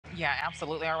Yeah,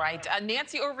 absolutely. All right.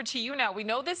 Nancy, over to you now. We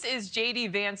know this is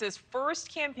JD Vance's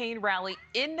first campaign rally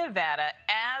in Nevada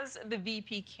as the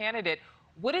VP candidate.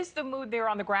 What is the mood there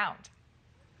on the ground?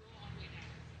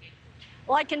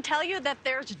 Well, I can tell you that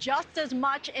there's just as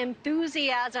much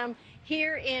enthusiasm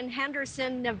here in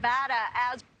Henderson, Nevada,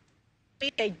 as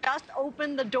they just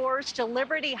opened the doors to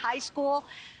Liberty High School.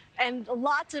 And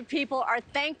lots of people are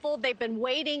thankful. They've been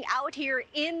waiting out here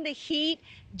in the heat.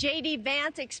 JD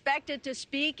Vance expected to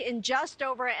speak in just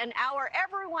over an hour.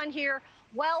 Everyone here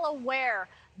well aware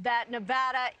that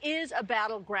Nevada is a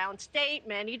battleground state.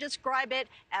 Many describe it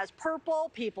as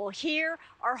purple. People here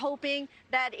are hoping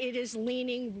that it is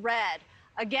leaning red.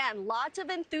 Again, lots of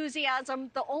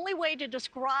enthusiasm. The only way to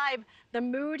describe the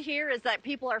mood here is that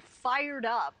people are fired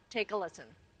up. Take a listen.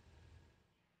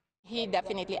 He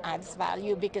definitely adds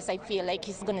value because I feel like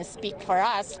he's going to speak for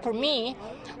us, for me,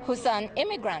 who's an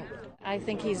immigrant. I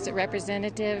think he's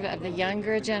representative of the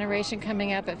younger generation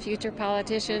coming up, of future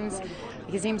politicians.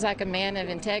 He seems like a man of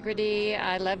integrity.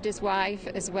 I loved his wife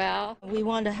as well. We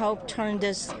want to help turn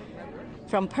this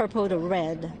from purple to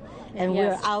red, and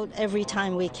Yes. we're out every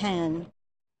time we can.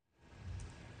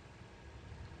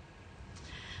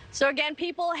 So again,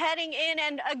 people heading in,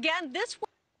 and again, this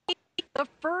will be the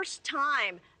first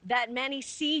time that many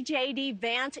see JD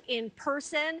Vance in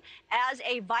person as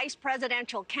a vice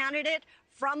presidential candidate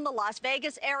from the Las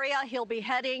Vegas area. He'll be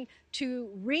heading to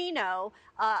Reno,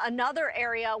 another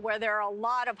area where there are a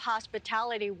lot of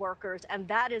hospitality workers, and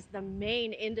that is the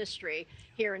main industry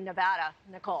here in Nevada.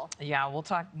 Nichole. Yeah, we'll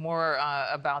talk more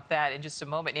about that in just a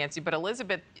moment, Nancy. But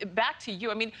Elizabeth, back to you.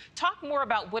 I mean, talk more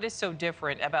about what is so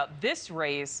different about this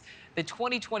race, the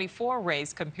 2024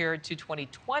 race, compared to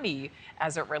 2020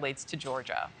 as it relates to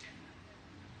Georgia.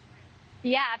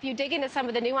 Yeah, if you dig into some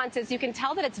of the nuances, you can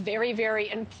tell that it's very,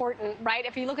 very important, right?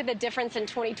 If you look at the difference in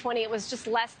 2020, it was just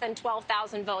less than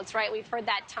 12,000 votes, right? We've heard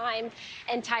that time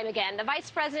and time again. The vice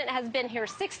president has been here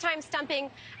 6 times stumping.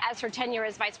 As her tenure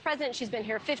as vice president, she's been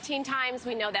here 15 times.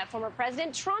 We know that former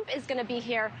President Trump is going to be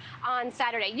here on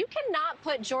Saturday. You cannot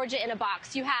put Georgia in a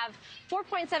box. You have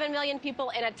 4.7 million people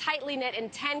in a tightly knit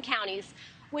in 10 counties,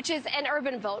 which is an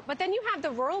urban vote. But then you have the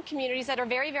rural communities that are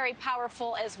very, very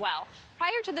powerful as well.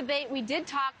 Prior to the debate, we did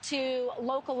talk to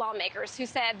local lawmakers who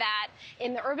said that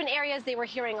in the urban areas, they were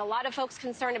hearing a lot of folks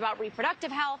concerned about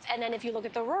reproductive health. And then if you look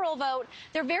at the rural vote,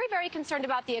 they're very, very concerned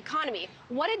about the economy.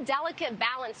 What a delicate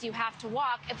balance you have to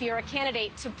walk if you're a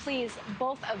candidate to please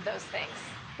both of those things.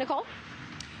 Nichole?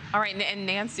 All right, and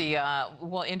Nancy,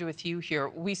 we'll end with you here.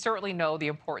 We certainly know the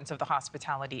importance of the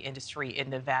hospitality industry in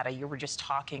Nevada. You were just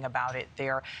talking about it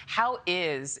there. How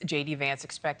is JD Vance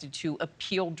expected to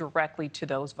appeal directly to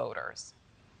those voters?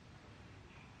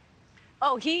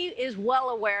 Oh, he is well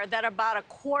aware that about a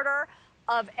quarter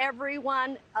of every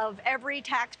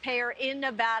taxpayer in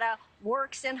Nevada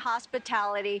works in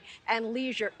hospitality and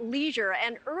leisure.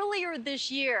 And earlier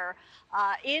this year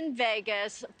in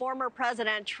Vegas, former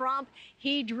President Trump,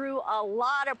 he drew a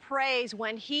lot of praise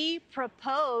when he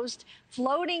proposed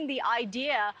floating the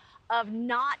idea of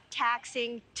not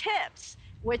taxing tips,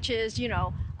 which is, you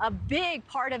know, a big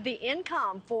part of the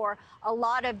income for a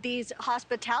lot of these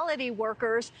hospitality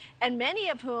workers, and many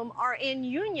of whom are in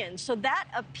unions. So that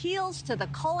appeals to the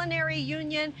culinary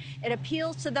union. It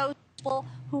appeals to those people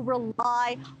who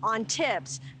rely on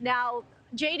tips. Now,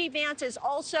 JD Vance is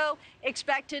also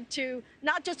expected to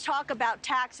not just talk about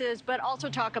taxes, but also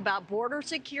talk about border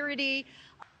security,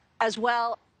 as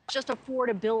well as just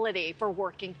affordability for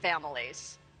working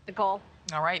families. Nichole?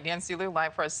 All right, Nancy Liu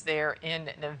live for us there in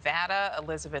Nevada.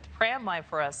 Elizabeth Pram live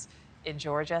for us in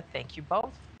Georgia. Thank you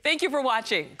both. Thank you for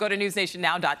watching. Go to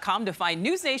newsnationnow.com to find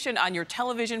News Nation on your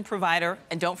television provider.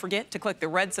 And don't forget to click the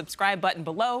red subscribe button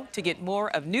below to get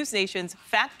more of News Nation's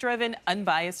fact-driven,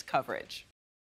 unbiased coverage.